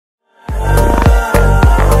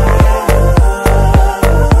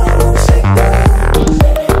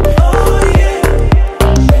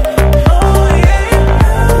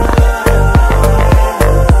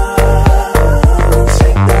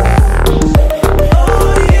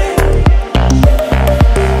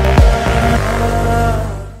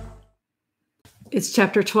It's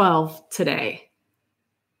chapter 12 today.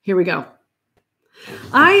 Here we go.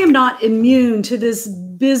 I am not immune to this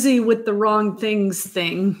busy with the wrong things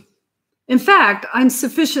thing. In fact, I'm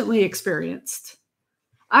sufficiently experienced.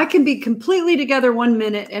 I can be completely together 1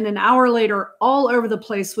 minute and an hour later all over the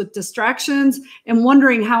place with distractions and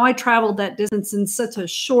wondering how I traveled that distance in such a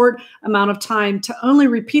short amount of time to only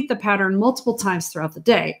repeat the pattern multiple times throughout the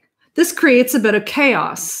day. This creates a bit of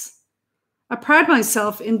chaos. I pride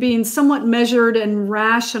myself in being somewhat measured and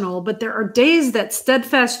rational, but there are days that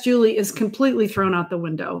steadfast Julie is completely thrown out the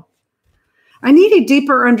window. I need a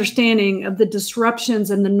deeper understanding of the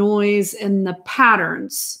disruptions and the noise and the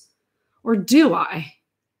patterns. Or do I?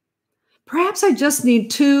 Perhaps I just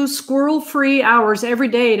need 2 squirrel-free hours every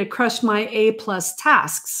day to crush my A+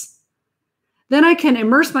 tasks. Then I can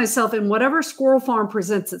immerse myself in whatever squirrel farm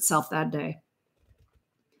presents itself that day.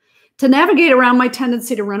 To navigate around my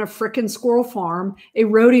tendency to run a frickin' squirrel farm, a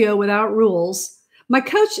rodeo without rules, my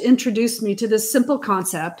coach introduced me to this simple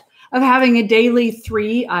concept of having a daily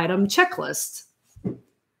 3-item checklist.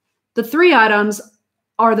 The 3 items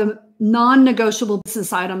are the non-negotiable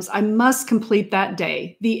business items I must complete that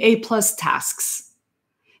day, the A+ tasks.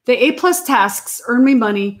 The A+ tasks earn me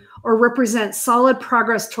money or represent solid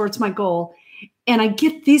progress towards my goal, and I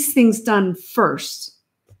get these things done first.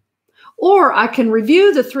 Or I can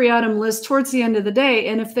review the 3-item list towards the end of the day,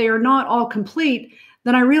 and if they are not all complete,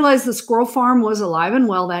 then I realize the squirrel farm was alive and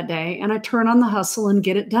well that day, and I turn on the hustle and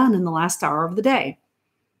get it done in the last hour of the day.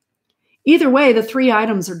 Either way, the 3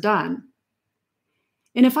 items are done.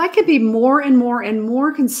 And if I could be more and more and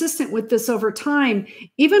more consistent with this over time,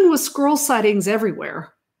 even with squirrel sightings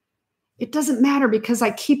everywhere, it doesn't matter because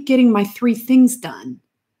I keep getting my 3 things done.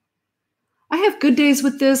 I have good days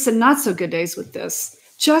with this and not so good days with this.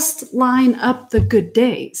 Just line up the good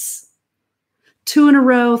days. 2 in a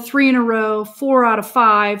row, 3 in a row, 4 out of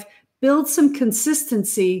 5. Build some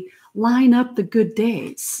consistency. Line up the good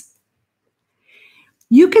days.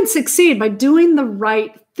 You can succeed by doing the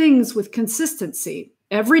right things with consistency.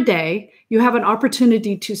 Every day, you have an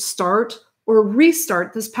opportunity to start or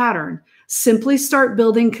restart this pattern. Simply start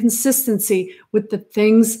building consistency with the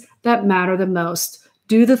things that matter the most.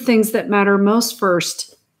 Do the things that matter most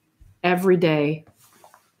first every day.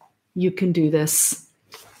 You can do this.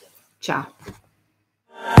 Ciao.